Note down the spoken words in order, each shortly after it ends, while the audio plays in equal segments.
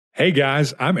Hey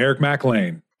guys, I'm Eric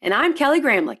McLean. And I'm Kelly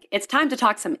Gramlich. It's time to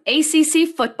talk some ACC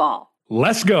football.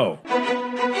 Let's go.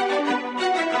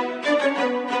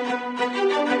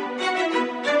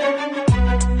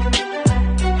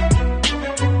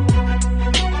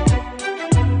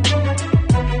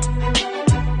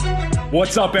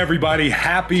 What's up, everybody?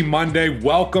 Happy Monday.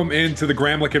 Welcome into the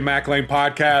Gramlich and McLean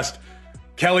podcast.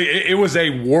 Kelly, it was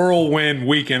a whirlwind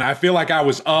weekend. I feel like I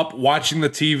was up watching the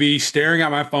TV, staring at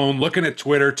my phone, looking at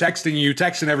Twitter, texting you,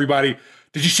 texting everybody.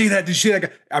 Did you see that? Did you see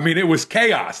that? I mean, it was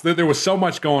chaos. There was so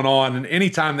much going on. And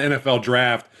anytime the NFL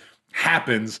draft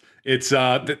happens, it's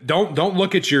don't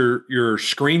look at your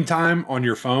screen time on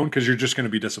your phone because you're just going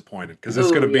to be disappointed because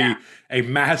it's going to be a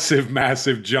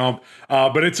massive jump.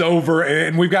 But it's over,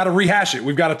 and we've got to rehash it.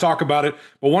 We've got to talk about it.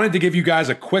 But wanted to give you guys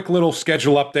a quick little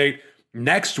schedule update.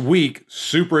 Next week,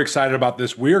 super excited about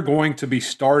this. We are going to be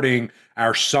starting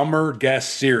our summer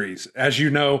guest series. As you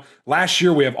know, last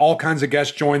year we have all kinds of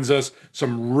guests joins us,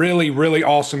 some really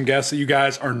awesome guests that you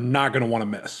guys are not going to want to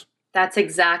miss. That's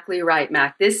exactly right,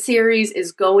 Mac. This series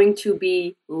is going to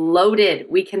be loaded.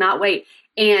 We cannot wait.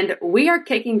 And we are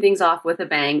kicking things off with a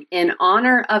bang in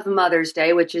honor of Mother's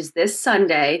Day, which is this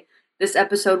Sunday. This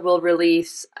episode will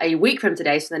release a week from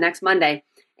today, so the next Monday.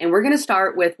 And we're going to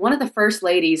start with one of the first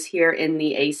ladies here in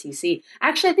the ACC.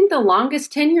 Actually, I think the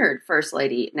longest tenured first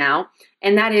lady now,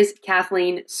 and that is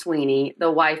Kathleen Sweeney,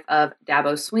 the wife of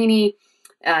Dabo Sweeney,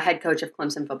 head coach of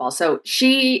Clemson football. So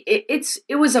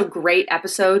it was a great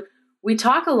episode. We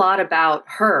talk a lot about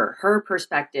her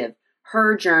perspective,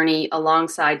 her journey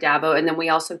alongside Dabo, and then we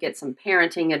also get some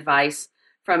parenting advice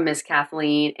from Miss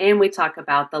Kathleen, and we talk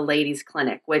about the Ladies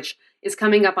Clinic, which is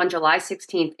coming up on July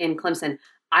 16th in Clemson.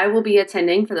 I will be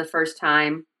attending for the first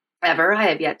time ever. I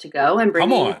have yet to go. I'm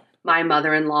bringing my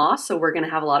mother-in-law, so we're going to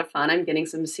have a lot of fun. I'm getting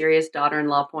some serious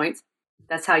daughter-in-law points.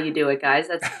 That's how you do it, guys.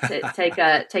 That's take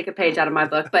a page out of my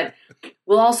book. But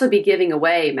we'll also be giving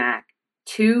away, Mac,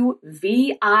 2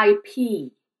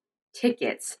 VIP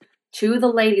tickets to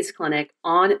the Ladies Clinic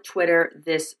on Twitter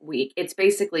this week. It's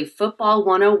basically Football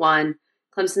 101.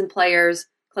 Clemson players,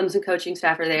 Clemson coaching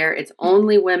staff are there. It's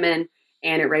only women.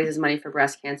 And it raises money for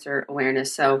breast cancer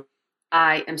awareness. So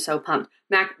I am so pumped.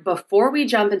 Mac, before we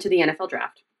jump into the NFL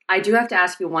draft, I do have to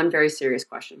ask you one very serious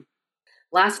question.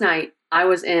 Last night, I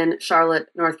was in Charlotte,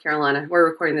 North Carolina. We're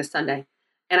recording this Sunday.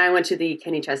 And I went to the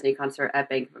Kenny Chesney concert at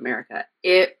Bank of America.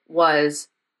 It was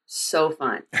so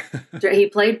fun. He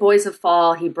played Boys of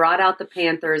Fall. He brought out the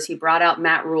Panthers. He brought out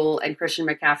Matt Rule and Christian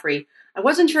McCaffrey. I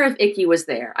wasn't sure if Icky was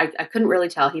there. I couldn't really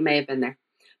tell. He may have been there.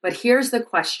 But here's the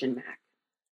question, Mac.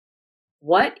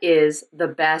 What is the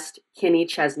best Kenny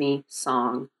Chesney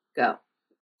song? Go.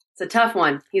 It's a tough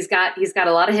one. He's got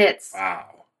a lot of hits.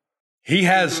 Wow. He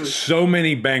has so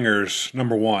many bangers,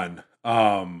 number one.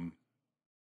 There's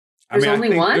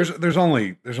only one? There's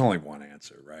only one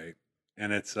answer, right?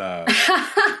 And it's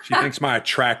she thinks my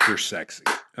attractor's sexy.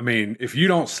 I mean, if you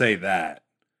don't say that,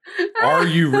 are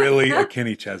you really a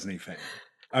Kenny Chesney fan?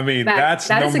 I mean, that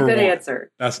is a good answer.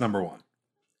 That's number one.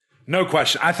 No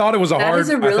question. I thought it was that was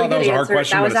a really good answer.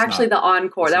 That was actually the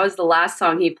encore. That was the last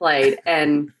song he played,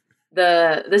 and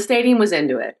the stadium was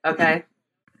into it. Okay.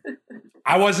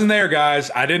 I wasn't there, guys.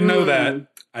 I didn't know that.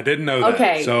 I didn't know that.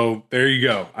 Okay. So there you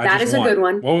go. That is a good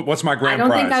one. What's my grand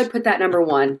prize? I don't think I would put that number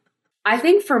one. I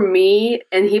think for me,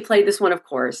 and he played this one, of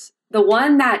course, the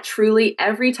one that truly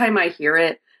every time I hear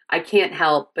it, I can't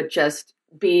help but just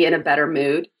be in a better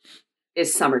mood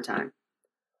is Summertime.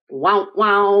 Wow,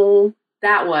 wow.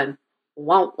 That one.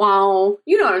 Wow, wow.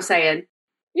 You know what I'm saying.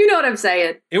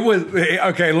 It was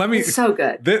okay. It's so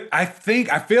good. I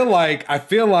feel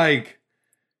like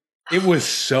it was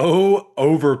so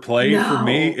overplayed for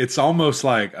me. It's almost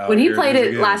like when he played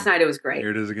it last night, it was great.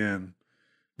 Here it is again.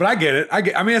 But I get it.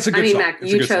 I mean, it's a good song. Mac,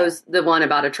 you chose the one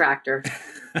about a tractor.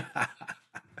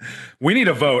 We need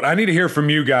a vote. I need to hear from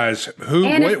you guys.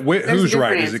 Who's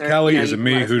right? Is it Kelly? Is it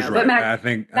me? Who's right? But Mac,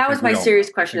 that was my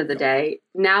serious question of the day.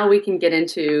 Now we can get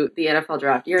into the NFL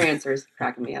draft. Your answer is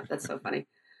cracking me up. That's so funny.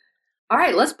 All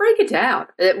right, let's break it down.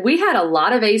 We had a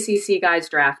lot of ACC guys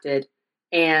drafted,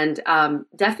 and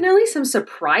definitely some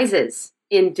surprises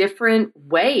in different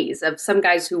ways of some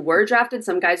guys who were drafted,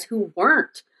 some guys who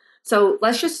weren't. So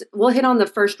we'll hit on the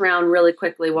first round really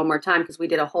quickly one more time because we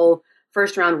did a whole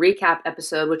first round recap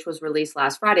episode, which was released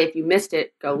last Friday. If you missed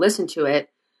it, go listen to it.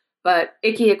 But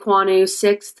Ike Ekwonu,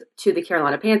 6th to the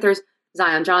Carolina Panthers.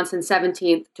 Zion Johnson,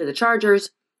 17th to the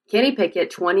Chargers. Kenny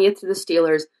Pickett, 20th to the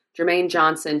Steelers. Jermaine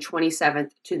Johnson,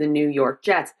 27th to the New York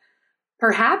Jets.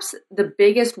 Perhaps the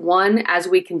biggest one as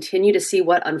we continue to see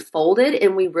what unfolded,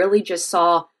 and we really just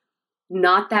saw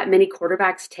not that many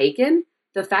quarterbacks taken,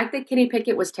 the fact that Kenny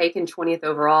Pickett was taken 20th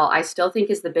overall, I still think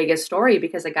is the biggest story,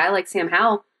 because a guy like Sam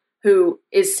Howell, who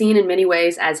is seen in many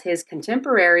ways as his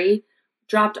contemporary,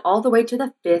 dropped all the way to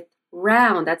the 5th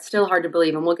round. That's still hard to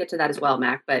believe, and we'll get to that as well,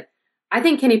 Mac. But I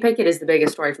think Kenny Pickett is the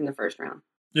biggest story from the first round.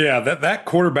 Yeah, that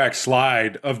quarterback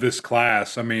slide of this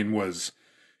class, I mean,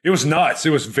 it was nuts. It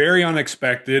was very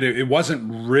unexpected. It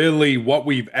wasn't really what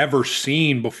we've ever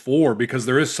seen before, because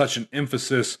there is such an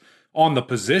emphasis on the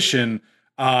position.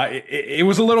 It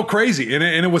was a little crazy, and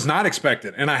it was not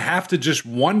expected. And I have to just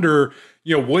wonder,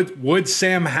 would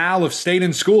Sam Howell have stayed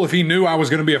in school if he knew I was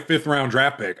going to be a 5th round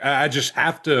draft pick? I just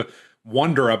have to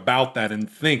wonder about that and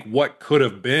think what could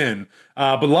have been.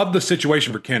 But love the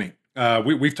situation for Kenny.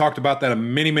 We've talked about that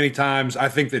many, many times. I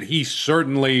think that he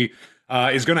certainly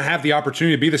is going to have the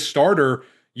opportunity to be the starter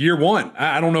year one.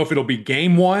 I don't know if it'll be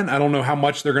game one. I don't know how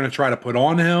much they're going to try to put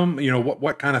on him,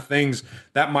 what kind of things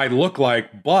that might look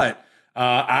like. But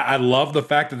I love the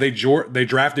fact that they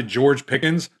drafted George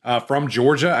Pickens from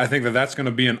Georgia. I think that that's going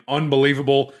to be an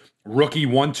unbelievable rookie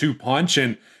 1-2 punch.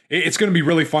 And it's going to be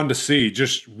really fun to see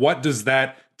just what does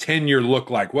that tenure look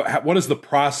like? What does the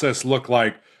process look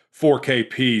like for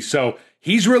KP? So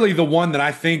he's really the one that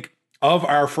I think of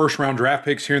our first round draft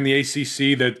picks here in the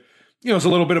ACC that, is a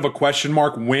little bit of a question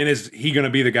mark. When is he going to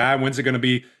be the guy? When's it going to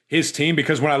be his team?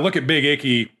 Because when I look at Big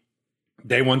Icky,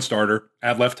 day one starter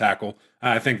at left tackle,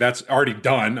 I think that's already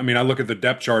done. I mean, I look at the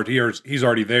depth chart here, he's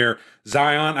already there.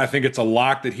 Zion, I think it's a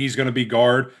lock that he's going to be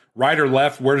guard. Right or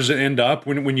left, where does it end up?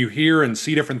 When you hear and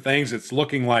see different things, it's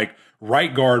looking like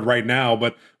right guard right now,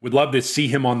 but would love to see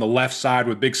him on the left side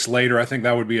with Big Slater. I think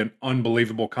that would be an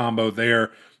unbelievable combo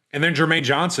there. And then Jermaine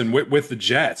Johnson with the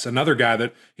Jets, another guy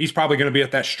that he's probably going to be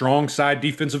at that strong side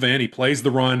defensive end. He plays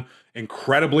the run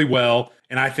incredibly well,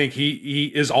 and I think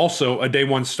he is also a day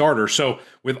one starter. So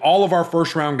with all of our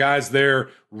first round guys there,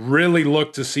 really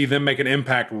look to see them make an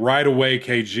impact right away,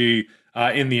 KG,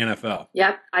 in the NFL.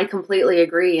 Yep, I completely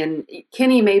agree. And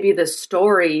Kenny may be the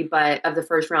story of the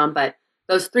first round, but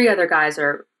those 3 other guys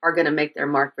are going to make their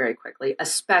mark very quickly,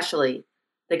 especially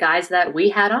the guys that we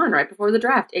had on right before the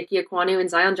draft, Ike Ekwonu and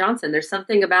Zion Johnson. There's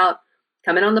something about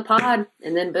coming on the pod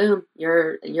and then boom,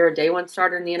 you're a day one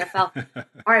starter in the NFL.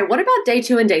 All right, what about day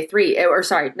 2 and day 3? Or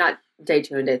sorry, not day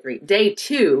 2 and day 3. Day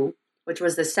 2, which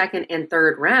was the 2nd and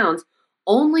 3rd rounds,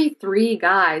 only 3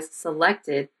 guys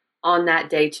selected on that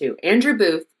day 2. Andrew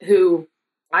Booth, who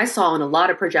I saw in a lot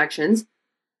of projections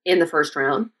in the first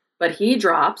round, but he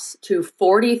drops to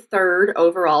 43rd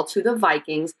overall to the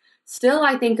Vikings. Still,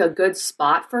 I think a good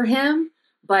spot for him.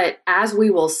 But as we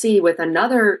will see with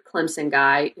another Clemson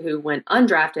guy who went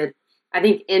undrafted, I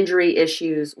think injury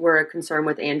issues were a concern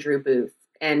with Andrew Booth.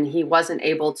 And he wasn't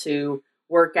able to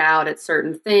work out at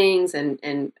certain things.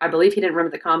 And I believe he didn't run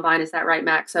at the combine. Is that right,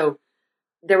 Max? So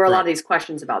there were a lot of these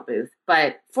questions about Booth.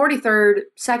 But 43rd,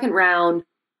 2nd round,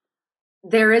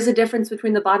 there is a difference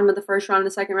between the bottom of the first round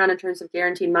and the 2nd round in terms of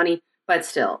guaranteed money. But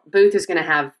still, Booth is going to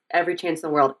have every chance in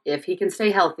the world, if he can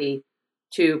stay healthy,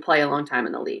 to play a long time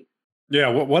in the league. Yeah,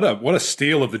 what a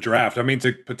steal of the draft. I mean,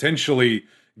 to potentially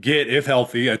get, if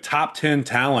healthy, a top 10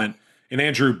 talent in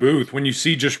Andrew Booth, when you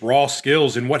see just raw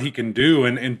skills and what he can do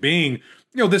and being,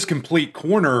 this complete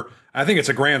corner, I think it's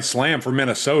a grand slam for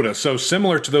Minnesota. So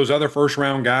similar to those other first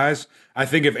round guys, I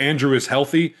think if Andrew is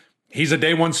healthy, he's a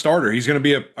day one starter. He's going to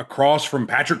be a cross from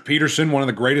Patrick Peterson, one of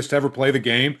the greatest to ever play the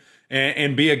game,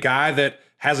 and be a guy that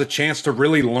has a chance to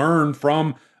really learn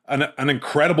from an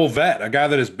incredible vet, a guy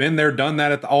that has been there, done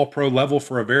that at the all-pro level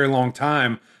for a very long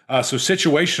time. So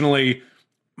situationally,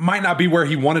 might not be where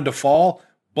he wanted to fall,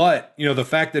 but the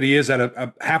fact that he is at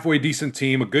a halfway decent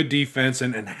team, a good defense,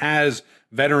 and has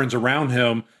veterans around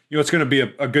him, it's going to be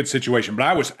a good situation. But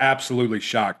I was absolutely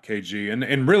shocked, KG,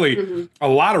 and really a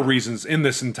lot of reasons in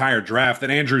this entire draft that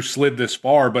Andrew slid this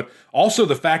far, but also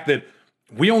the fact that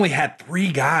we only had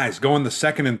 3 guys go in the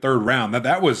 2nd and 3rd round.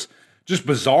 That was just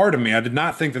bizarre to me. I did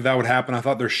not think that would happen. I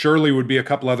thought there surely would be a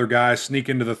couple other guys sneak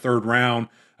into the 3rd round.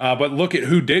 But look at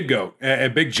who did go.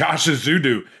 Big Josh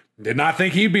Ezeudu. Did not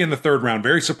think he'd be in the 3rd round.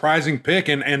 Very surprising pick.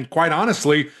 And quite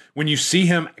honestly, when you see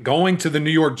him going to the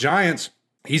New York Giants,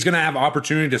 he's going to have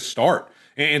opportunity to start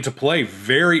and to play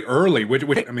very early, which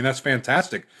I mean, that's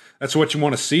fantastic. That's what you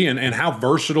want to see. And how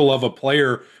versatile of a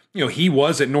player, he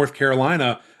was at North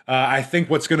Carolina. I think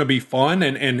what's going to be fun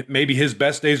and maybe his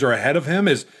best days are ahead of him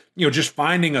is, just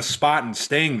finding a spot and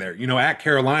staying there. At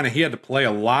Carolina, he had to play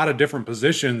a lot of different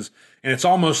positions, and it's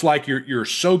almost like you're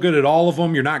so good at all of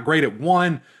them. You're not great at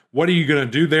one. What are you going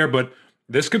to do there? But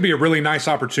this could be a really nice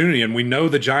opportunity, and we know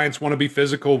the Giants want to be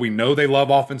physical. We know they love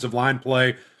offensive line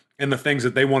play and the things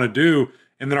that they want to do.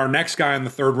 And then our next guy in the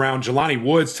 3rd round, Jelani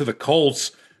Woods to the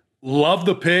Colts. love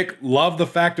the pick, love the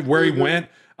fact of where he went.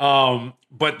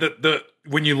 But the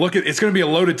when you look at it's going to be a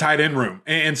loaded tight end room.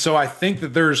 And so I think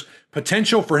that there's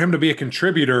potential for him to be a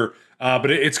contributor, but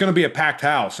it's going to be a packed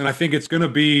house. And I think it's going to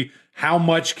be how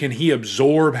much can he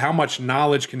absorb, how much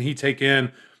knowledge can he take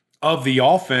in of the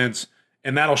offense,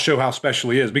 and that'll show how special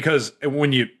he is. Because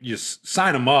when you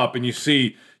sign him up and you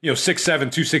see, 6'7",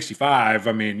 265,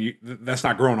 I mean, that's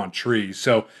not growing on trees.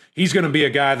 So he's going to be a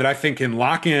guy that I think can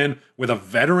lock in with a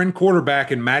veteran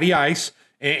quarterback in Matty Ice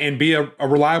and be a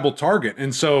reliable target.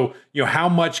 And so, how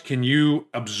much can you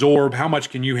absorb? How much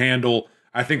can you handle?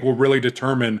 I think will really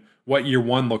determine what year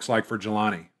one looks like for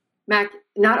Jelani. Mac,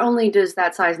 not only does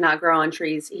that size not grow on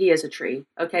trees, he is a tree.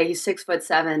 Okay, he's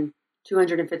 6'7",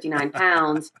 259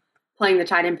 pounds, playing the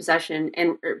tight end position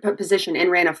and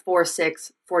ran a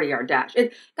 4.6 40-yard dash.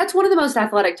 That's one of the most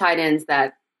athletic tight ends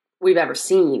that we've ever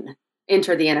seen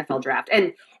enter the NFL draft.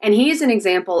 And he's an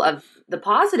example of the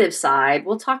positive side.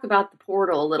 We'll talk about the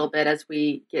portal a little bit as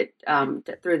we get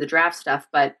through the draft stuff,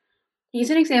 but he's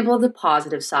an example of the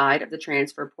positive side of the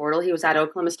transfer portal. He was at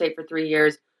Oklahoma State for 3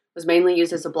 years, was mainly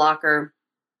used as a blocker,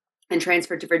 and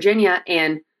transferred to Virginia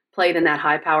and played in that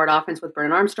high-powered offense with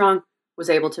Brennan Armstrong, was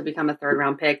able to become a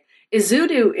third-round pick.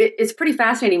 Ezeudu, it's pretty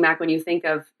fascinating, Mac, when you think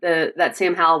of that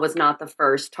Sam Howell was not the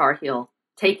first Tar Heel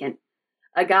taken.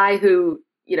 A guy who,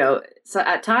 so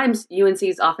at times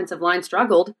UNC's offensive line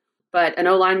struggled, but an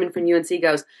O-lineman from UNC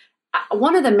goes.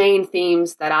 One of the main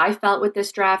themes that I felt with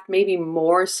this draft, maybe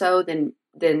more so than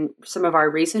some of our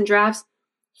recent drafts,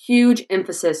 huge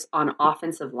emphasis on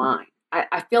offensive line.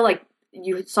 I feel like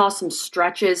you saw some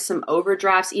stretches, some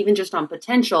overdrafts, even just on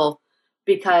potential,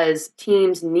 because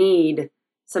teams need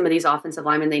some of these offensive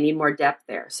linemen. They need more depth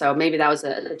there. So maybe that was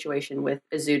a situation with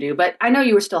Ezeudu. But I know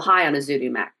you were still high on Ezeudu,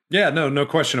 Mac. Yeah, no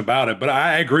question about it. But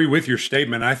I agree with your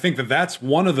statement. I think that that's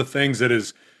one of the things that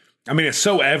is, I mean, it's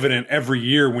so evident every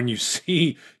year when you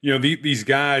see, these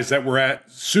guys that were at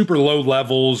super low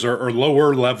levels or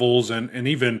lower levels and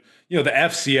even, the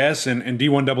FCS and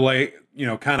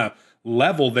D1AA, kind of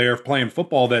level there of playing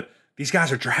football, that these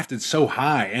guys are drafted so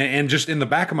high. And just in the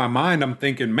back of my mind, I'm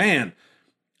thinking, man,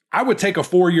 I would take a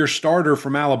 4-year starter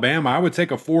from Alabama. I would take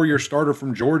a 4-year starter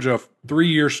from Georgia,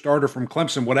 3-year starter from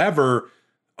Clemson, whatever,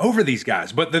 over these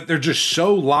guys. But they're just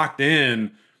so locked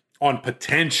in on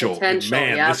potential. Man,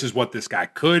 yep. This is what this guy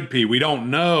could be. We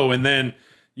don't know. And then,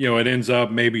 it ends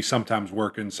up maybe sometimes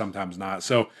working, sometimes not.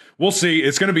 So we'll see.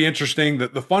 It's going to be interesting.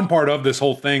 The fun part of this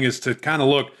whole thing is to kind of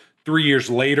look 3 years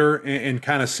later and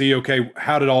kind of see, okay,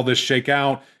 how did all this shake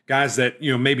out? Guys that,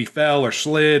 maybe fell or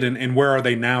slid and where are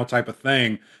they now type of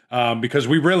thing. Because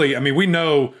we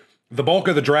know the bulk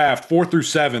of the draft, 4 through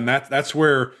 7, that's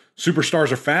where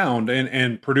superstars are found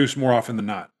and produce more often than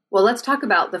not. Well, let's talk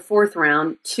about the 4th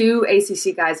round. 2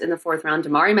 ACC guys in the 4th round.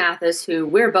 Damari Mathis, who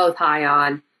we're both high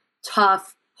on,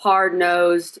 tough,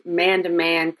 hard-nosed,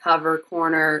 man-to-man cover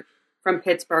corner from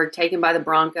Pittsburgh, taken by the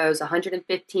Broncos,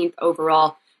 115th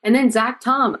overall. And then Zach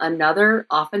Tom, another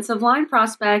offensive line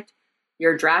prospect.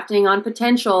 You're drafting on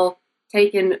potential,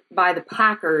 taken by the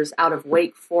Packers out of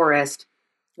Wake Forest.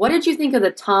 What did you think of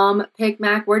the Tom pick,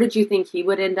 Mac? Where did you think he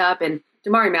would end up? And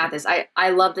Damari Mathis, I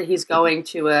love that he's going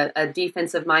to a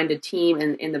defensive-minded team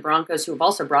in the Broncos, who have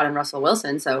also brought in Russell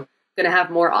Wilson, so going to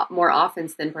have more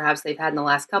offense than perhaps they've had in the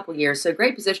last couple years. So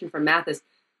great position from Mathis.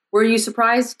 Were you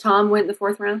surprised Tom went in the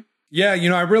 4th round? Yeah,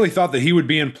 I really thought that he would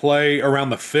be in play around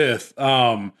the 5th,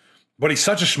 but he's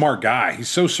such a smart guy. He's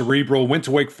so cerebral, went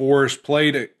to Wake Forest,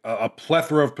 played a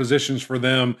plethora of positions for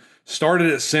them,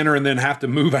 started at center and then have to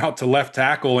move out to left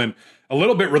tackle, and a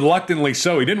little bit reluctantly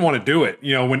so. He didn't want to do it.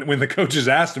 When the coaches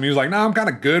asked him, he was like, no, I'm kind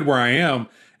of good where I am.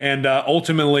 And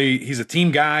ultimately, he's a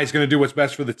team guy. He's going to do what's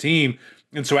best for the team.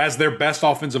 And so as their best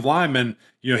offensive lineman,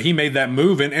 he made that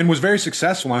move and was very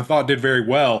successful. I thought did very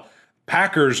well.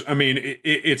 Packers,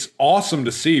 it's awesome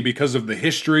to see because of the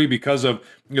history, because of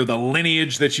the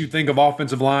lineage that you think of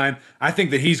offensive line. I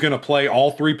think that he's going to play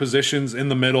all 3 positions in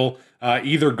the middle,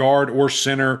 either guard or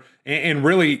center. And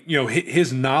really,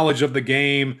 his knowledge of the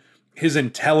game, his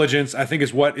intelligence, I think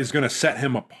is what is going to set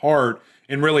him apart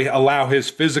and really allow his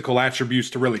physical attributes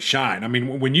to really shine.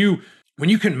 When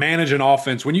you can manage an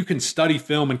offense, when you can study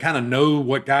film and kind of know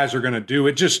what guys are going to do,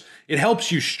 it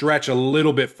helps you stretch a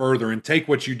little bit further and take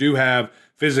what you do have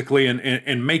physically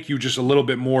and make you just a little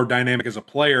bit more dynamic as a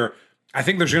player. I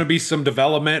think there's going to be some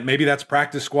development. Maybe that's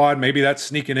practice squad. Maybe that's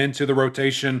sneaking into the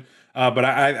rotation. But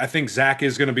I think Zach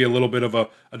is going to be a little bit of a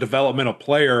developmental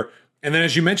player. And then,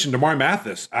 as you mentioned, Damari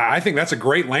Mathis, I think that's a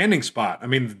great landing spot.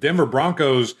 The Denver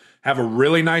Broncos have a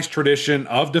really nice tradition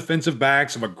of defensive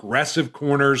backs, of aggressive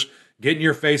corners, get in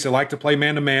your face. They like to play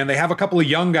man-to-man. They have a couple of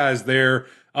young guys there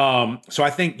So I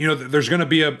think, there's going to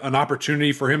be an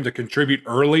opportunity for him to contribute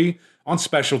early on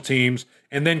special teams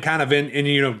and then kind of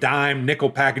in dime nickel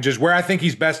packages where I think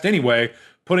he's best anyway,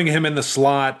 putting him in the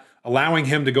slot, allowing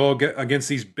him to go against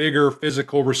these bigger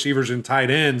physical receivers and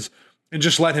tight ends and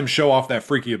just let him show off that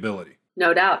freaky ability.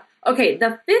 No doubt. Okay,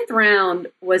 the 5th round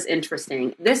was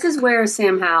interesting. This is where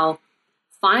Sam Howell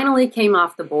finally came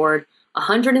off the board,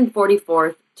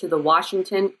 144th to the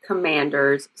Washington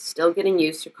Commanders, still getting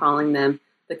used to calling them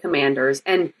the Commanders.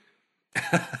 And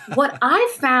what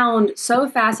I found so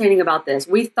fascinating about this,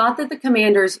 we thought that the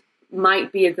Commanders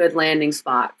might be a good landing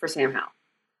spot for Sam Howell.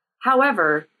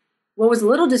 However, what was a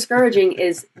little discouraging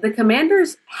is the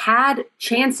Commanders had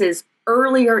chances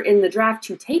earlier in the draft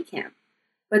to take him,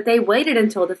 but they waited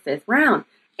until the 5th round.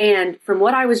 And from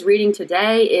what I was reading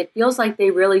today, it feels like they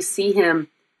really see him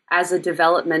as a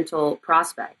developmental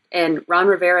prospect. And Ron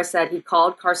Rivera said he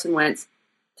called Carson Wentz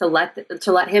to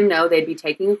let him know they'd be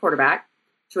taking a quarterback,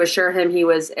 to assure him he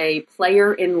was a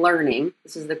player in learning.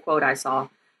 This is the quote I saw.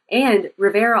 And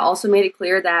Rivera also made it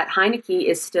clear that Heinicke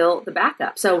is still the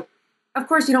backup. So, of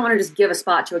course, you don't want to just give a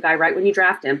spot to a guy right when you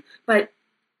draft him. But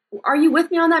are you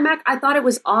with me on that, Mac? I thought it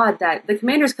was odd that the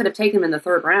Commanders could have taken him in the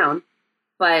 3rd round,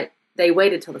 but they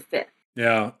waited till the 5th.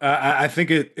 Yeah, I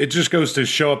think it just goes to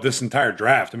show up this entire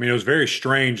draft. I mean, it was very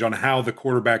strange on how the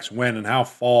quarterbacks went and how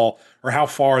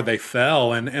far they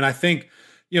fell. And I think,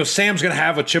 Sam's going to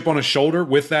have a chip on his shoulder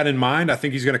with that in mind. I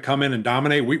think he's going to come in and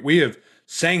dominate. We have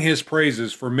sang his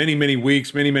praises for many, many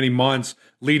weeks, many, many months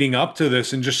leading up to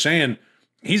this and just saying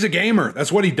he's a gamer.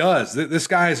 That's what he does. This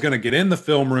guy is going to get in the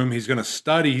film room. He's going to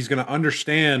study. He's going to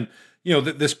understand,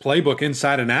 this playbook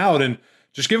inside and out and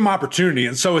just give him opportunity.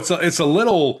 And so it's a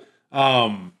little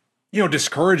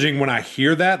discouraging when I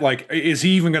hear that. Like, is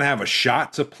he even going to have a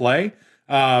shot to play?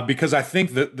 Because I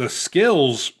think that the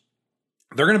skills,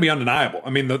 they're going to be undeniable. I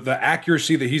mean, the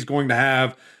accuracy that he's going to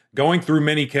have going through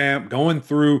mini camp, going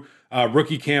through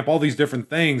rookie camp, all these different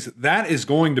things, that is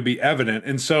going to be evident.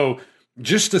 And so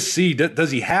just to see,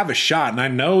 does he have a shot? And I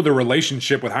know the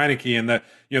relationship with Heinicke and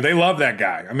they love that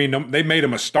guy. I mean, they made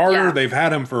him a starter. Yeah. They've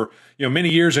had him for, many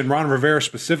years, and Ron Rivera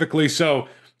specifically. So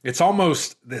it's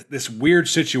almost this weird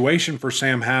situation for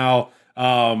Sam Howell.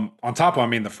 On top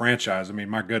of, the franchise. I mean,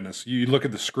 my goodness, you look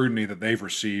at the scrutiny that they've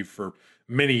received for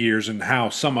many years and how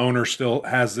some owner still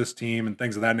has this team and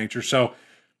things of that nature. So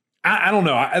I don't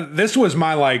know. This was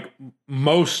my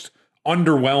most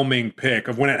underwhelming pick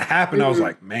of when it happened. Mm-hmm. I was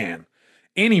like, man,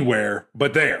 anywhere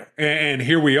but there. And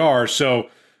here we are. So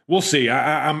we'll see.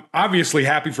 I'm obviously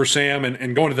happy for Sam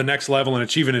and going to the next level and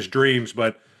achieving his dreams,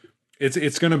 but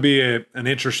it's going to be an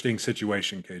interesting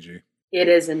situation, KG. It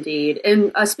is indeed.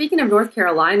 And speaking of North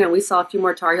Carolina, we saw a few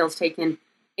more Tar Heels taken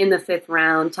in the 5th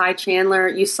round. Ty Chandler,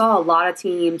 you saw a lot of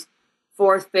teams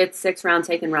 4th, 5th, 6th round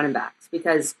taking running backs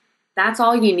because that's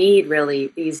all you need really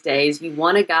these days. You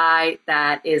want a guy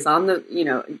that is on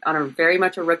a very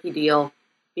much a rookie deal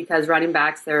because running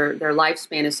backs, their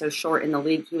lifespan is so short in the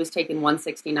league. He was taken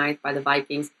 169th by the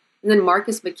Vikings. And then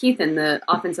Marcus McKeithen, the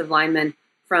offensive lineman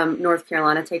from North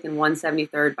Carolina, taken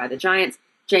 173rd by the Giants.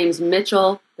 James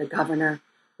Mitchell, the governor,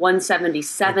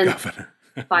 177th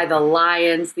by the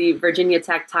Lions, the Virginia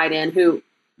Tech tight end, who,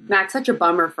 Max, such a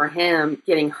bummer for him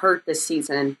getting hurt this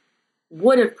season,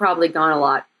 would have probably gone a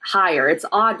lot higher. It's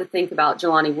odd to think about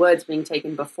Jelani Woods being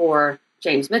taken before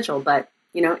James Mitchell, but,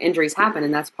 injuries happen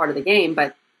and that's part of the game.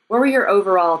 But what were your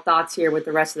overall thoughts here with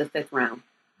the rest of the 5th round?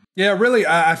 Yeah, really,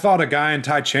 I thought a guy in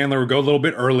Ty Chandler would go a little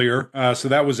bit earlier, so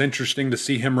that was interesting to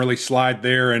see him really slide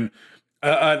there. And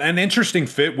an interesting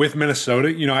fit with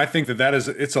Minnesota. I think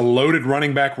it's a loaded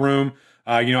running back room,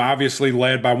 obviously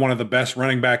led by one of the best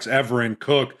running backs ever in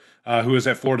Cook, who is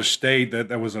at Florida State.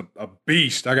 That was a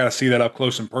beast. I got to see that up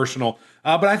close and personal.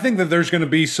 But I think that there's going to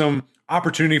be some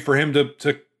opportunity for him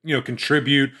to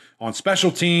contribute on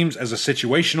special teams as a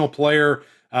situational player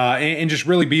and just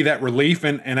really be that relief.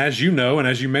 And as you know, and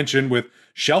as you mentioned with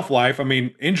shelf life,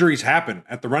 injuries happen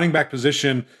at the running back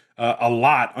position a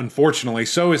lot, unfortunately.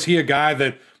 So is he a guy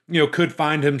that, could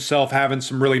find himself having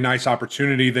some really nice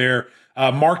opportunity there.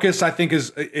 Marcus, I think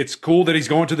it's cool that he's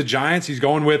going to the Giants. He's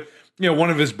going with, one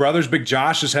of his brothers, Big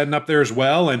Josh, is heading up there as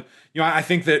well. And, I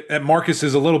think that Marcus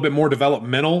is a little bit more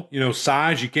developmental,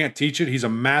 size. You can't teach it. He's a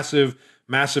massive,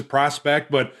 massive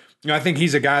prospect. But, I think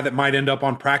he's a guy that might end up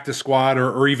on practice squad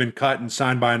or even cut and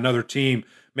signed by another team,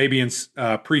 maybe in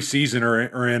preseason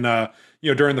or in,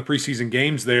 during the preseason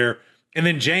games there. And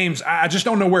then James, I just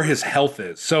don't know where his health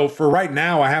is. So for right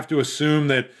now, I have to assume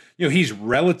that, he's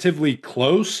relatively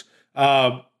close.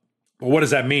 But what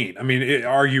does that mean?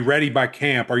 Are you ready by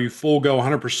camp? Are you full go,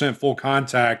 100% full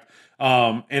contact?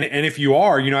 And if you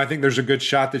are, I think there's a good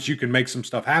shot that you can make some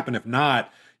stuff happen. If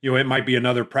not, it might be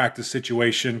another practice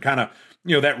situation, kind of,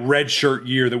 that red shirt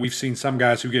year that we've seen some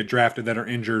guys who get drafted that are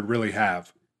injured really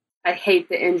have. I hate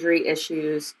the injury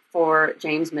issues for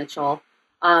James Mitchell.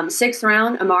 6th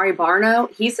round, Amari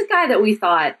Barno. He's a guy that we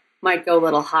thought might go a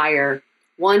little higher.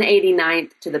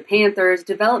 189th to the Panthers.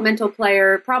 Developmental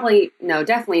player.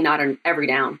 Definitely not an every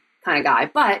down kind of guy,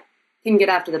 but can get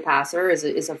after the passer,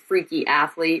 is a freaky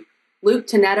athlete. Luke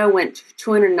Tonetto went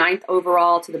 209th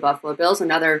overall to the Buffalo Bills,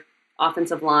 another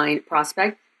offensive line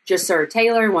prospect. Jasir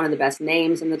Taylor, one of the best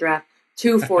names in the draft,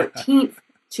 214th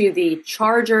to the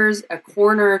Chargers, a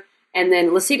corner. And then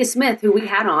Lecitus Smith, who we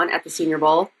had on at the Senior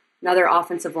Bowl, another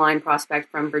offensive line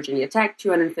prospect from Virginia Tech,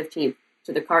 215th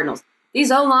to the Cardinals. These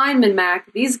O-linemen,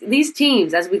 Mac, these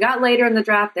teams, as we got later in the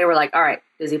draft, they were like, all right,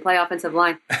 does he play offensive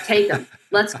line? Take him.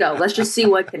 Let's go. Let's just see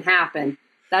what can happen.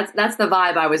 That's the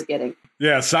vibe I was getting.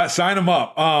 Yeah, sign him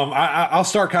up. I'll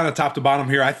start kind of top to bottom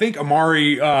here. I think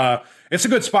Amari, it's a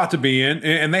good spot to be in,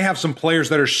 and they have some players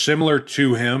that are similar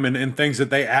to him and things that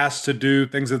they ask to do,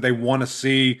 things that they want to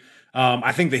see.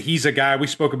 I think that he's a guy, we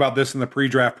spoke about this in the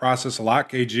pre-draft process a lot,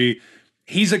 KG.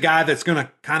 He's a guy that's going to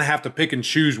kind of have to pick and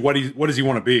choose what does he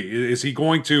want to be. Is he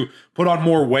going to put on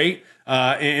more weight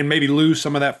and maybe lose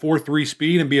some of that 4.3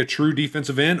 speed and be a true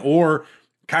defensive end, or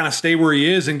kind of stay where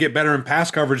he is and get better in pass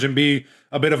coverage and be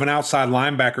a bit of an outside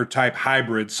linebacker type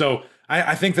hybrid? So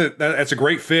I think that's a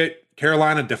great fit.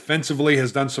 Carolina defensively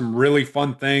has done some really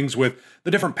fun things with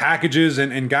the different packages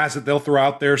and guys that they'll throw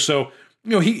out there. So,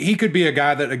 he could be a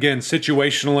guy that, again,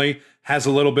 situationally has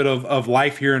a little bit of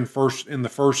life here in the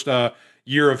first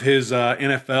year of his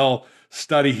NFL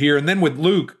study here. And then with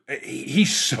Luke,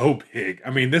 he's so big.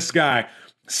 I mean, this guy,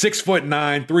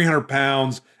 6'9", 300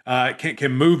 pounds,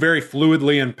 can move very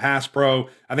fluidly in pass pro.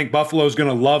 I think Buffalo's going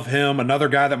to love him. Another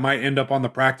guy that might end up on the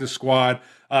practice squad.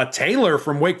 Taylor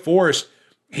from Wake Forest,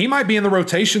 he might be in the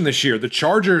rotation this year. The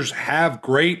Chargers have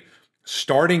great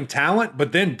starting talent,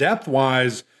 but then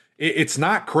depth-wise, it's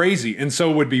not crazy. And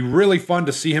so it would be really fun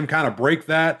to see him kind of break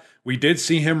that. We did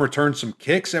see him return some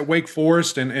kicks at Wake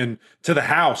Forest and to the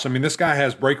house. I mean, this guy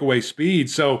has breakaway speed.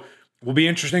 So it will be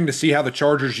interesting to see how the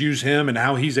Chargers use him and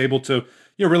how he's able to,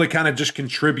 really kind of just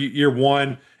contribute year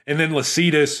one. And then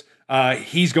Lecitus,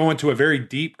 he's going to a very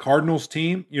deep Cardinals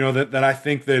team, that I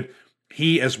think that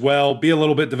he as well be a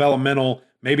little bit developmental.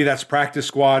 Maybe that's practice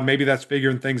squad. Maybe that's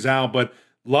figuring things out. But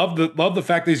love the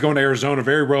fact that he's going to Arizona.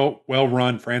 Very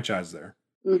well-run franchise there.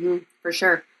 Mm-hmm, for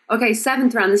sure. Okay,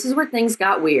 7th round. This is where things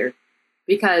got weird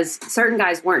because certain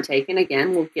guys weren't taken.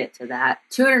 Again, we'll get to that.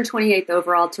 228th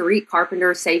overall, Tariq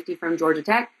Carpenter, safety from Georgia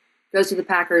Tech, goes to the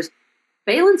Packers.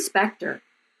 Baylon Spector,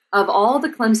 of all the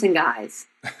Clemson guys,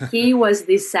 he was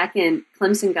the second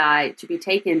Clemson guy to be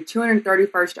taken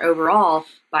 231st overall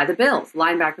by the Bills,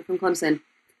 linebacker from Clemson.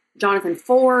 Jonathan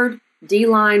Ford,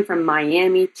 D-line from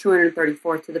Miami,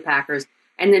 234th to the Packers.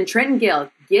 And then Trenton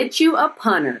Gill, get you a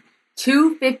punter,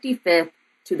 255th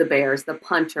to the Bears, the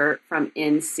punter from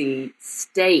NC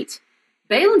State.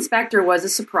 Baylon Spector was a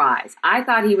surprise. I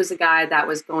thought he was a guy that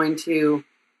was going to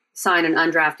sign an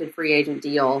undrafted free agent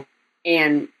deal,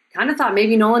 and kind of thought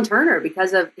maybe Nolan Turner,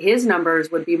 because of his numbers,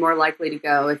 would be more likely to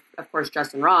go if, of course,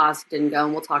 Justin Ross didn't go,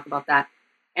 and we'll talk about that.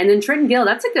 And then Trenton Gill,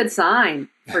 that's a good sign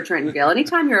for Trenton Gill.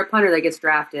 Anytime you're a punter that gets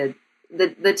drafted,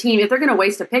 the team, if they're going to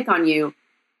waste a pick on you,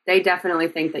 they definitely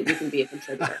think that you can be a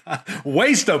contributor.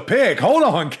 Waste a pick? Hold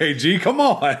on, KG. Come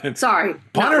on. Sorry.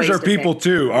 Punters are people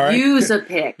too, all right? Use a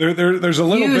pick. There's a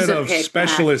little bit of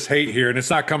specialist hate here, and it's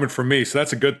not coming from me, so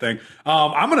that's a good thing.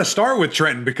 I'm going to start with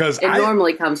Trenton because it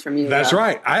normally comes from you. That's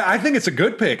right. I think it's a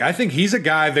good pick. I think he's a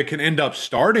guy that can end up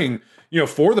starting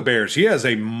for the Bears. He has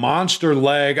a monster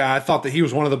leg. I thought that he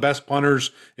was one of the best punters,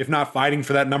 if not fighting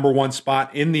for that number one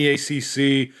spot in the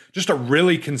ACC. Just a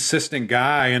really consistent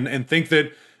guy, and think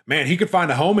that, man, he could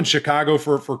find a home in Chicago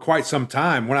for quite some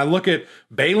time. When I look at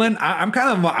Baylon, I'm kind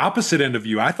of on the opposite end of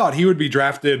you. I thought he would be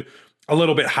drafted a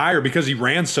little bit higher because he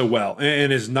ran so well,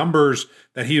 and his numbers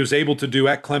that he was able to do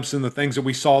at Clemson, the things that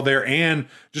we saw there, and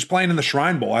just playing in the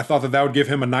Shrine Bowl. I thought that would give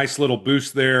him a nice little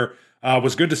boost there.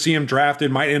 Was good to see him drafted,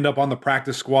 might end up on the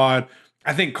practice squad.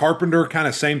 I think Carpenter, kind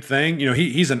of same thing.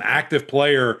 He's an active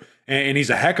player, and he's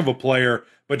a heck of a player,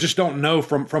 but just don't know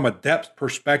from a depth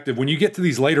perspective. When you get to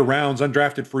these later rounds,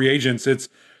 undrafted free agents, it's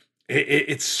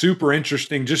super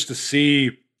interesting just to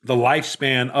see the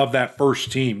lifespan of that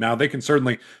first team. Now, they can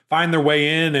certainly find their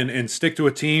way in and stick to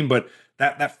a team, but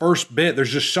that first bit,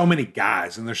 there's just so many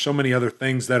guys, and there's so many other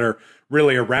things that are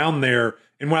really around there.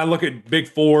 And when I look at Big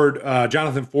Ford,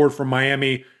 Jonathan Ford from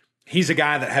Miami, He's a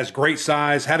guy that has great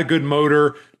size, had a good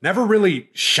motor, never really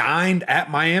shined at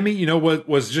Miami,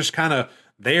 was just kind of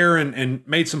there and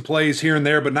made some plays here and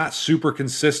there, but not super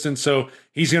consistent. So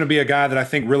he's going to be a guy that I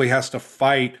think really has to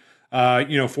fight,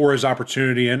 for his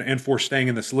opportunity and for staying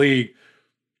in this league.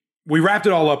 We wrapped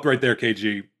it all up right there,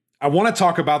 KG. I want to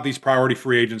talk about these priority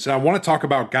free agents, and I want to talk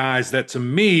about guys that, to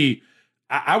me,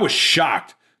 I was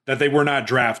shocked that they were not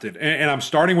drafted. And I'm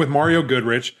starting with Mario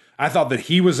Goodrich. I thought that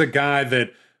he was a guy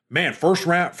that, man, first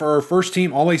round for our first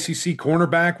team All-ACC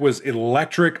cornerback, was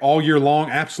electric all year long,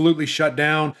 absolutely shut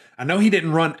down. I know he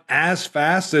didn't run as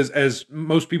fast as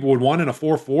most people would want in a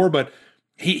 4.4, but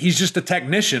he's just a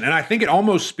technician. And I think it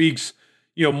almost speaks,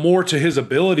 more to his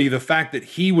ability, the fact that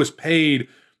he was paid,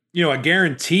 a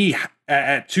guarantee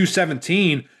at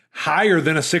 217 higher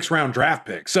than a 6th-round draft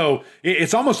pick. So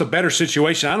it's almost a better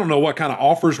situation. I don't know what kind of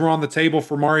offers were on the table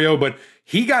for Mario, but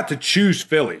he got to choose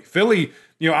Philly. Philly,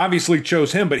 obviously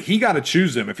chose him, but he got to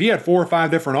choose them. If he had 4 or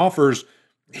 5 different offers,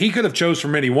 he could have chose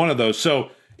from any one of those.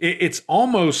 So it's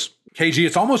almost, KG,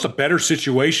 it's almost a better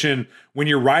situation when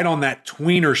you're right on that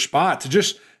tweener spot to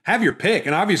just have your pick.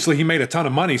 And obviously he made a ton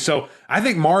of money. So I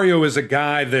think Mario is a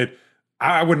guy that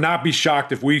I would not be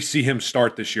shocked if we see him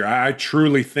start this year. I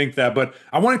truly think that. But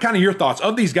I wanted kind of your thoughts.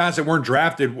 Of these guys that weren't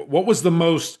drafted, what was the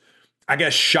most, I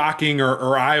guess, shocking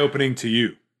or eye-opening to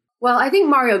you? Well, I think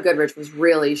Mario Goodrich was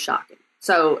really shocking.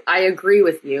 So I agree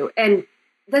with you. And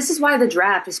this is why the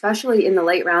draft, especially in the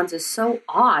late rounds, is so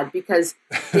odd, because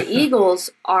the Eagles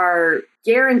are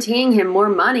guaranteeing him more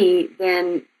money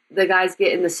than the guys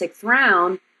get in the 6th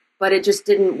round, but it just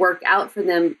didn't work out for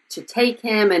them to take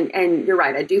him. And you're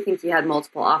right, I do think he had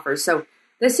multiple offers. So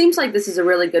this seems like this is a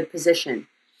really good position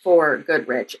for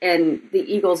Goodrich. And the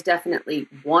Eagles definitely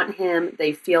want him.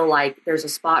 They feel like there's a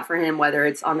spot for him, whether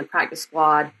it's on the practice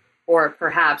squad or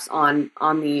perhaps on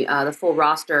the full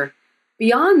roster.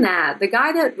 Beyond that, the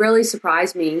guy that really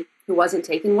surprised me who wasn't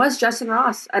taken was Justin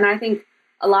Ross. And I think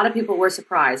a lot of people were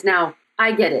surprised. Now,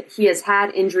 I get it. He has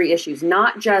had injury issues,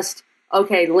 not just,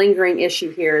 lingering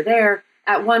issue here or there.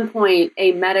 At one point,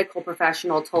 a medical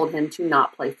professional told him to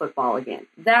not play football again.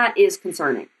 That is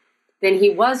concerning. Then he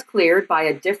was cleared by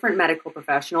a different medical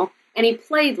professional, and he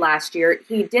played last year.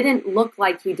 He didn't look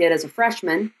like he did as a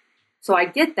freshman, so I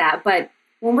get that. But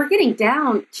when we're getting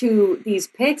down to these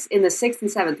picks in the 6th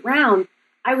and 7th round,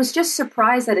 I was just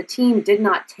surprised that a team did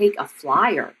not take a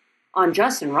flyer on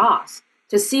Justin Ross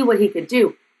to see what he could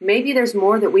do. Maybe there's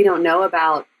more that we don't know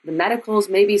about the medicals.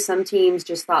 Maybe some teams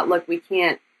just thought, look, we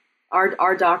can't,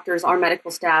 our doctors, our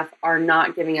medical staff are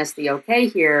not giving us the okay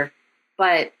here.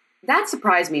 But that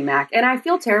surprised me, Mac. And I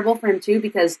feel terrible for him too,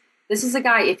 because this is a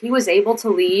guy, if he was able to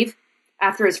leave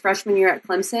after his freshman year at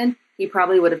Clemson, he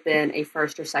probably would have been a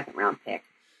 1st or 2nd round pick.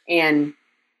 And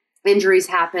injuries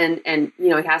happen, and he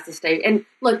has to stay. And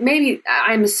look, maybe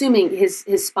I'm assuming his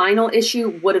spinal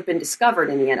issue would have been discovered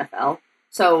in the NFL.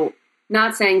 So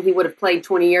not saying he would have played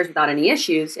 20 years without any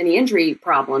issues, any injury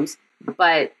problems,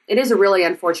 but it is a really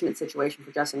unfortunate situation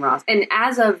for Justin Ross. And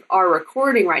as of our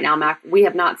recording right now, Mac, we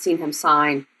have not seen him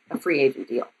sign a free agent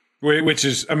deal. Which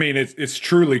is, it's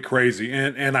truly crazy.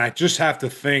 And I just have to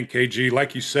think, KG,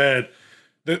 like you said,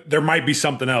 there might be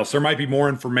something else. There might be more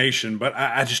information, but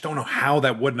I just don't know how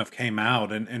that wouldn't have came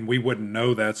out, and we wouldn't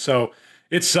know that. So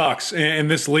it sucks. In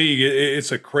this league,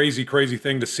 it's a crazy, crazy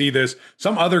thing to see this.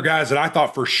 Some other guys that I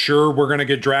thought for sure were going to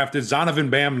get drafted,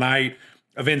 Zonovan Bam Knight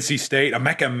of NC State,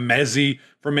 Emeka Mezi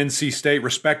from NC State,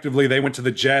 respectively. They went to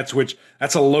the Jets, which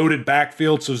that's a loaded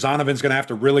backfield, so Zonovan's going to have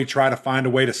to really try to find a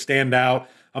way to stand out.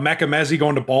 Emeka Mezi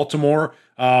going to Baltimore.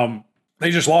 They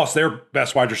just lost their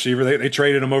best wide receiver. They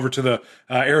traded him over to the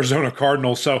Arizona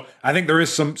Cardinals. So I think there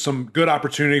is some good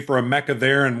opportunity for Emeka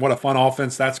there, and what a fun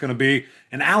offense that's going to be.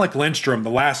 And Alec Lindstrom, the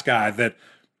last guy that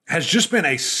has just been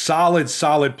a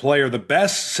solid player, the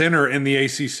best center in the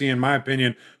ACC, in my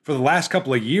opinion, for the last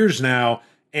couple of years now.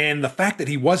 And the fact that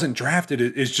he wasn't drafted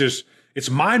is just,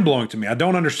 it's mind-blowing to me. I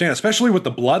don't understand, especially with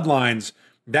the bloodlines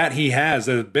that he has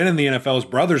that have been in the NFL. His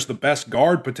brother's the best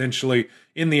guard potentially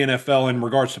in the NFL in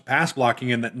regards to pass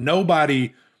blocking, and that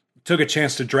nobody took a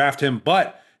chance to draft him.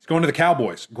 But he's going to the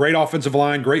Cowboys. Great offensive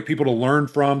line, great people to learn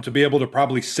from, to be able to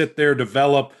probably sit there,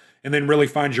 develop, and then really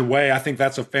find your way. I think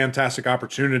that's a fantastic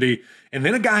opportunity. And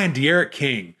then a guy in De'Aaron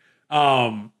King.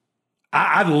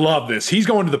 I love this. He's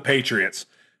going to the Patriots.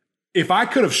 If I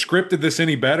could have scripted this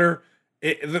any better,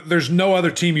 there's no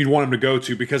other team you'd want him to go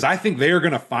to, because I think they are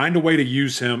going to find a way to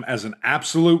use him as an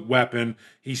absolute weapon.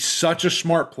 He's such a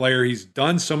smart player. He's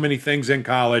done so many things in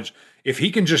college. If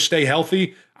he can just stay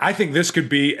healthy, I think this could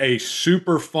be a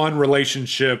super fun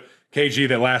relationship, KG,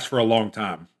 that lasts for a long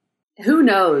time. Who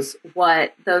knows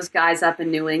what those guys up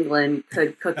in New England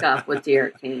could cook up with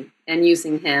D'Eriq King and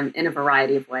using him in a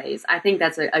variety of ways. I think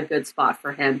that's a good spot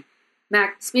for him.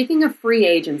 Mac, speaking of free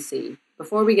agency,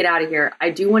 before we get out of here,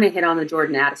 I do want to hit on the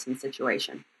Jordan Addison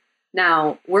situation.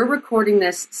 Now, we're recording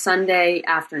this Sunday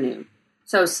afternoon,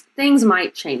 so things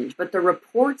might change, but the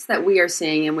reports that we are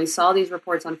seeing, and we saw these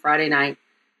reports on Friday night,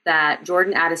 that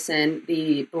Jordan Addison,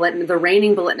 the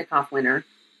reigning Biletnikoff winner,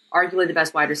 arguably the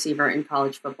best wide receiver in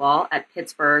college football at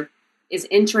Pittsburgh, is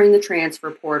entering the transfer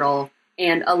portal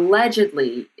and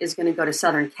allegedly is going to go to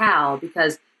Southern Cal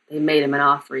because they made him an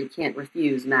offer he can't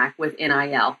refuse, Mac, with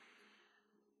NIL.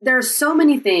 There are so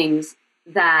many things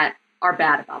that are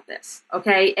bad about this,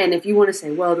 okay? And if you want to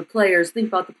say, well, the players, think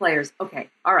about the players. Okay,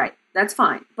 all right, that's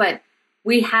fine. But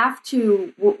we have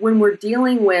to, when we're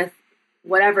dealing with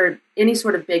whatever, any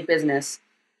sort of big business,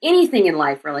 anything in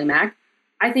life really, Mac,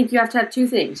 I think you have to have two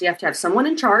things. You have to have someone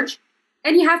in charge,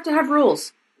 and you have to have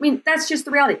rules. I mean, that's just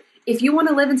the reality. If you want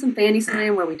to live in some fantasy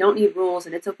land where we don't need rules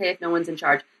and it's okay if no one's in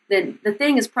charge, then the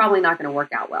thing is probably not going to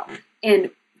work out well. And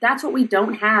that's what we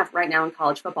don't have right now in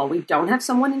college football. We don't have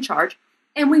someone in charge,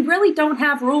 and we really don't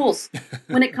have rules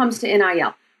when it comes to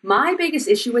NIL. My biggest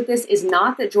issue with this is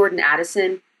not that Jordan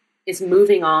Addison is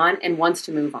moving on and wants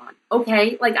to move on.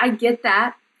 Okay, like I get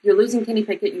that. You're losing Kenny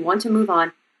Pickett. You want to move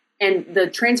on. And the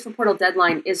transfer portal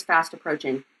deadline is fast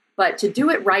approaching. But to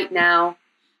do it right now,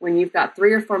 when you've got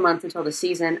 3 or 4 months until the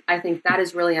season, I think that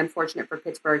is really unfortunate for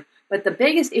Pittsburgh. But the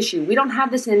biggest issue, we don't have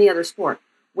this in any other sport,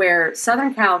 where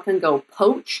Southern Cal can go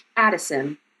poach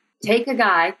Addison, take a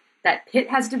guy that Pitt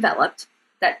has developed,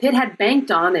 that Pitt had banked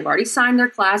on. They've already signed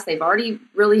their class. They've already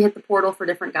really hit the portal for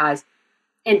different guys.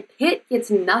 And Pitt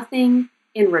gets nothing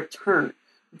in return.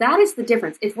 That is the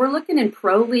difference. If we're looking in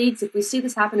pro leagues, if we see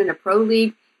this happen in a pro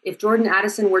league, if Jordan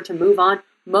Addison were to move on,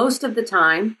 most of the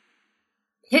time,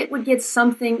 Pitt would get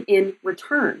something in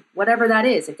return, whatever that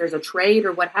is. If there's a trade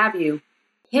or what have you,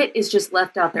 Pitt is just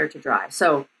left out there to dry.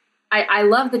 So I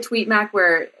love the tweet, Mac,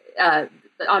 where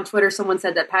on Twitter someone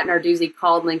said that Pat Narduzzi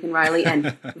called Lincoln Riley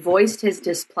and voiced his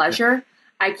displeasure.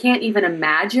 I can't even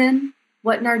imagine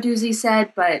what Narduzzi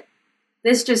said, but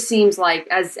this just seems like,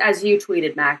 as you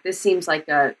tweeted, Mac, this seems like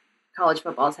college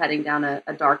football is heading down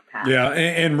a dark path. Yeah,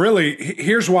 and really,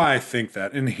 here's why I think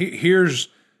that. And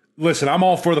listen, I'm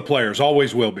all for the players,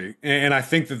 always will be. And I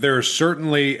think that there is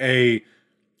certainly a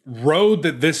road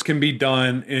that this can be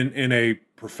done in a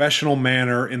professional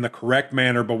manner, in the correct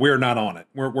manner, but we're not on it.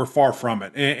 We're far from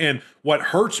it. And what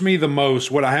hurts me the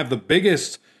most, what I have the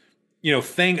biggest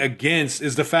thing against,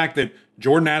 is the fact that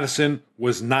Jordan Addison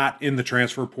was not in the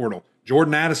transfer portal.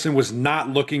 Jordan Addison was not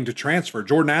looking to transfer.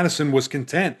 Jordan Addison was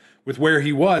content with where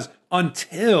he was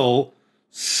until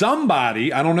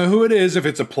somebody, I don't know who it is, if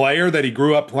it's a player that he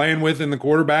grew up playing with in the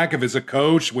quarterback, if it's a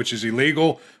coach, which is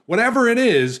illegal, whatever it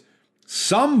is,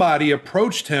 somebody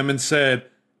approached him and said,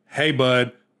 hey,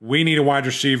 bud, we need a wide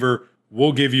receiver.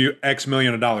 We'll give you X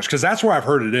million of dollars. Because that's where I've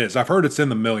heard it is. I've heard it's in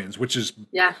the millions, which is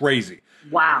crazy.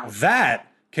 Wow.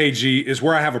 That, KG, is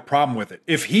where I have a problem with it.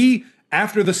 If he,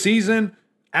 after the season,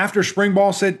 after spring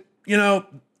ball, said,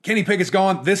 Kenny Pickett's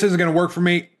gone, this isn't going to work for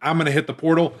me, I'm going to hit the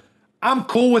portal, I'm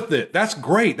cool with it. That's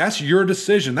great. That's your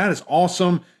decision. That is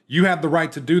awesome. You have the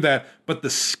right to do that. But the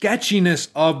sketchiness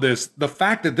of this, the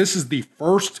fact that this is the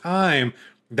first time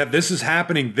that this is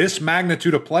happening, this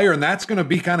magnitude of player, and that's going to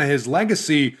be kind of his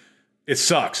legacy, it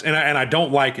sucks. And I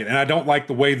don't like it. And I don't like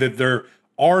the way that there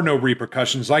are no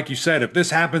repercussions. Like you said, if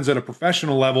this happens at a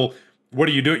professional level, what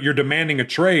do? You're demanding a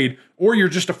trade, or you're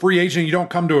just a free agent. You don't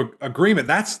come to an agreement.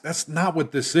 That's not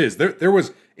what this is. There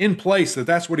was in place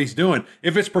that's what he's doing.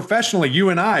 If it's professionally, you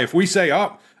and I, if we say,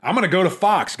 oh, I'm going to go to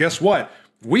Fox, guess what?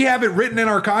 We have it written in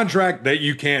our contract that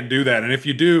you can't do that. And if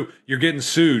you do, you're getting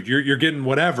sued. You're getting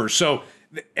whatever. So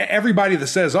everybody that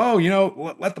says, oh,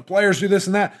 let the players do this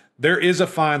and that, there is a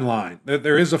fine line.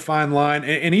 There is a fine line.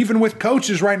 And even with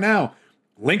coaches right now,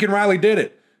 Lincoln Riley did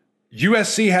it.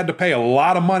 USC had to pay a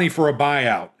lot of money for a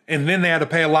buyout, and then they had to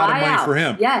pay a lot of money for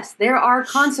him. Yes, there are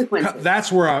consequences.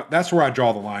 That's where I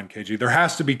draw the line, KG. There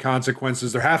has to be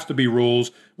consequences. There has to be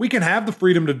rules. We can have the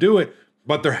freedom to do it,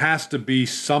 but there has to be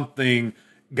something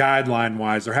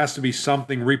guideline-wise. There has to be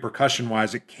something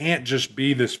repercussion-wise. It can't just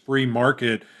be this free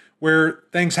market where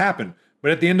things happen.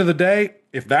 But at the end of the day,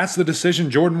 if that's the decision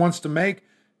Jordan wants to make,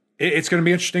 it's going to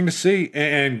be interesting to see,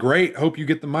 and great. Hope you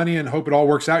get the money and hope it all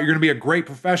works out. You're going to be a great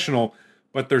professional,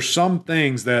 but there's some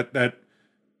things that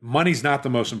money's not the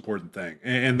most important thing,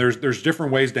 and there's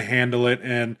different ways to handle it,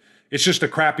 and it's just a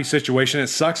crappy situation. It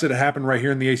sucks that it happened right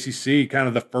here in the ACC, kind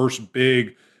of the first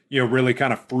big, really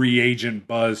kind of free agent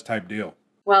buzz type deal.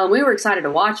 Well, we were excited to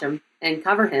watch him and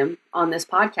cover him on this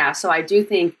podcast, so I do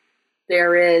think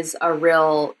there is a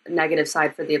real negative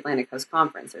side for the Atlantic Coast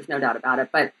Conference. There's no doubt about it.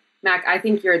 But Mac, I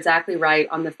think you're exactly right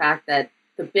on the fact that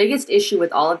the biggest issue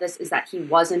with all of this is that he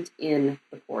wasn't in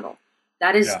the portal.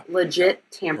 That is legit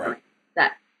tampering.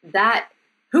 Right. That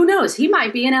who knows? He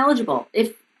might be ineligible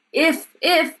if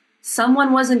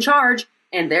someone was in charge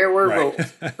and there were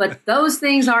rules. But those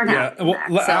things aren't happening.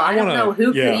 Well, so I don't know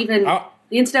who could even.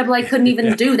 The NCAA couldn't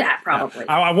even do that, probably.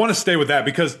 I want to stay with that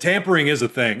because tampering is a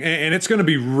thing. And it's going to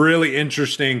be really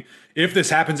interesting if this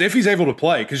happens, if he's able to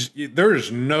play, because there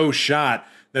is no shot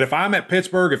that if I'm at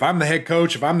Pittsburgh, if I'm the head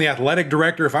coach, if I'm the athletic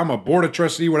director, if I'm a board of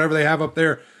trustee, whatever they have up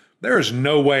there, there is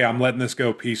no way I'm letting this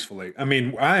go peacefully. I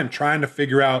mean, I am trying to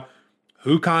figure out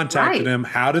who contacted him,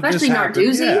 how did this happen?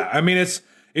 Narduzzi. Yeah, I mean, it's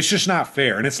just not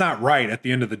fair, and it's not right at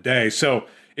the end of the day. So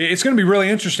it's going to be really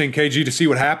interesting, KG, to see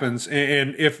what happens,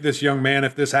 and if this young man,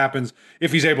 if this happens,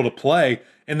 if he's able to play.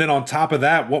 And then on top of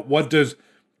that, what does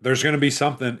 – there's going to be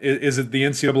something. Is it the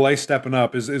NCAA stepping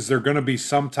up? Is there going to be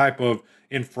some type of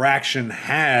infraction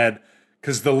had?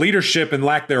 Because the leadership and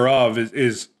lack thereof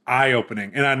is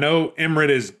eye-opening. And I know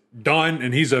Emmerich is done,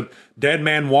 and he's a dead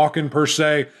man walking per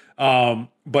se,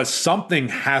 but something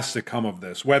has to come of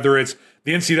this, whether it's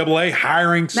the NCAA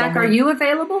hiring someone. Mac, are you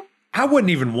available? I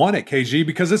wouldn't even want it, KG,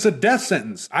 because it's a death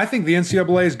sentence. I think the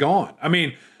NCAA is gone. I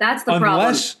mean, that's the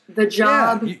problem. The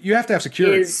job you have to have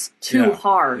security. Is too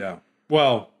hard. Yeah.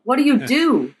 Well, what do you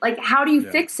do? Like, how do you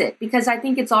fix it? Because I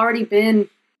think it's already been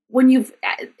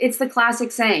it's the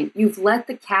classic saying, you've let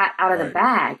the cat out of the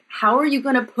bag. How are you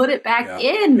going to put it back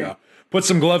in? Yeah. Put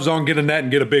some gloves on, get a net,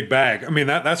 and get a big bag. I mean,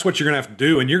 that's what you're going to have to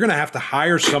do. And you're going to have to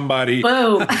hire somebody.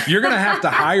 Boom. You're going to have to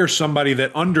hire somebody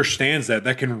that understands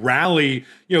that can rally,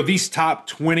 these top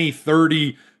 20,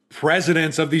 30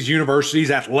 presidents of these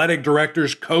universities, athletic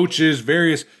directors, coaches,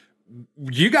 various.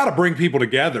 You got to bring people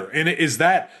together. And is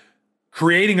that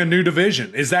creating a new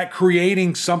division? Is that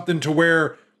creating something to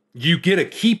where you get to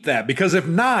keep that? Because if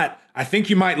not, I think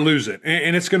you might lose it.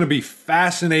 And it's going to be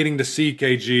fascinating to see,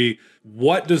 KG,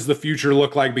 what does the future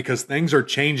look like? Because things are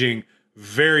changing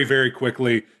very, very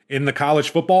quickly in the college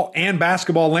football and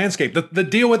basketball landscape. The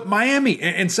deal with Miami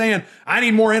and saying, I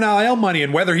need more NIL money.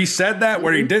 And whether he said that,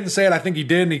 whether he didn't say it, I think he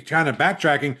did, and he kind of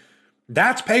backtracking.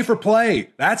 That's pay for play.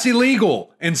 That's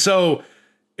illegal. And so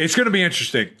it's going to be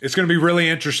interesting. It's going to be really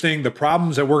interesting. The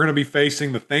problems that we're going to be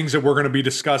facing, the things that we're going to be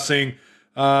discussing.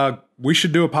 We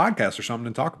should do a podcast or something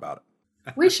and talk about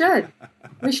it. We should.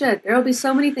 There will be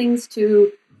so many things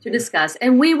to discuss,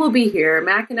 and we will be here.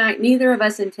 Mac and I, neither of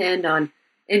us intend on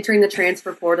entering the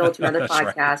transfer portal to another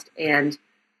podcast, right.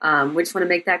 And we just want to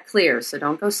make that clear. So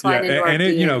don't go sliding into our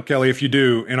and Kelly, if you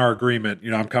do, in our agreement,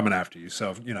 I'm coming after you.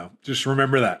 So just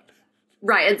remember that.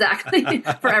 Right, exactly.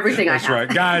 For everything I have. That's right.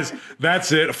 Guys,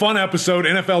 that's it. A fun episode.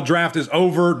 NFL draft is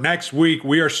over. Next week,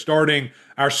 we are starting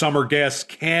our summer guests.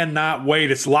 Cannot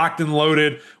wait. It's locked and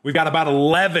loaded. We've got about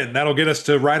 11. That'll get us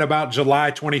to right about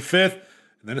July 25th.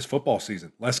 And then it's football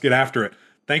season. Let's get after it.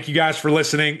 Thank you guys for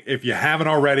listening. If you haven't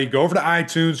already, go over to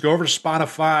iTunes, go over to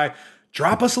Spotify,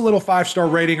 drop us a little 5-star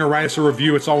rating or write us a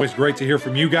review. It's always great to hear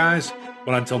from you guys.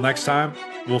 But until next time,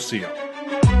 we'll see you.